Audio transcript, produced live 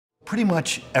pretty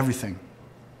much everything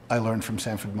I learned from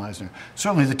Sanford Meisner.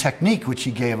 Certainly the technique which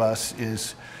he gave us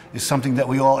is something that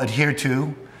we all adhere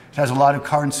to. It has a lot of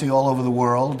currency all over the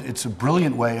world. It's a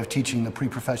brilliant way of teaching the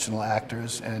pre-professional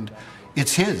actors, and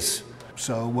it's his.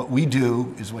 So what we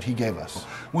do is what he gave us.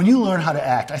 When you learn how to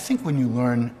act, I think when you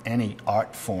learn any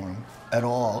art form at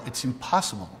all, it's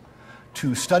impossible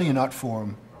to study an art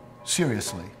form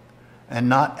seriously and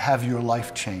not have your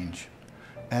life change.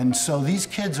 And so these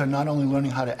kids are not only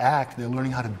learning how to act, they're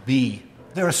learning how to be.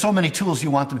 There are so many tools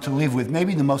you want them to leave with.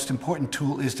 Maybe the most important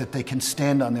tool is that they can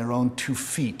stand on their own 2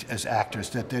 feet as actors,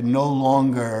 that they're no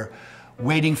longer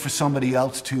waiting for somebody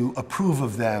else to approve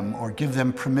of them or give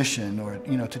them permission or,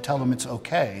 you know, to tell them it's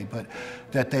okay, but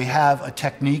that they have a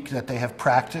technique that they have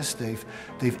practiced, they've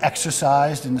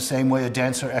exercised in the same way a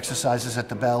dancer exercises at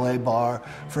the ballet bar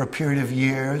for a period of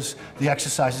years. The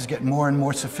exercises get more and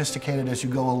more sophisticated as you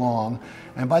go along,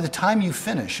 and by the time you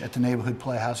finish at the neighborhood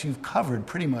playhouse, you've covered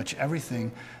pretty much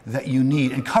everything that you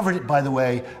need, and covered it, by the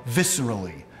way,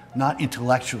 viscerally. Not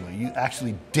intellectually. You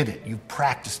actually did it. You've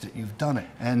practiced it. You've done it.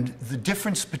 And the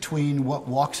difference between what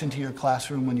walks into your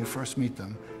classroom when you first meet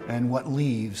them and what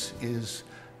leaves is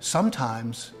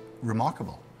sometimes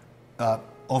remarkable,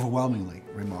 overwhelmingly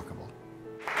remarkable.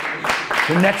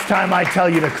 The next time I tell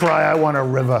you to cry, I want a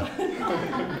river.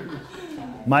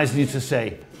 Meisner used to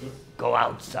say, go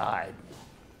outside,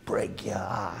 break your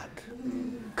heart,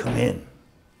 come in,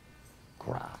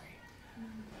 cry,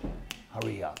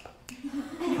 hurry up.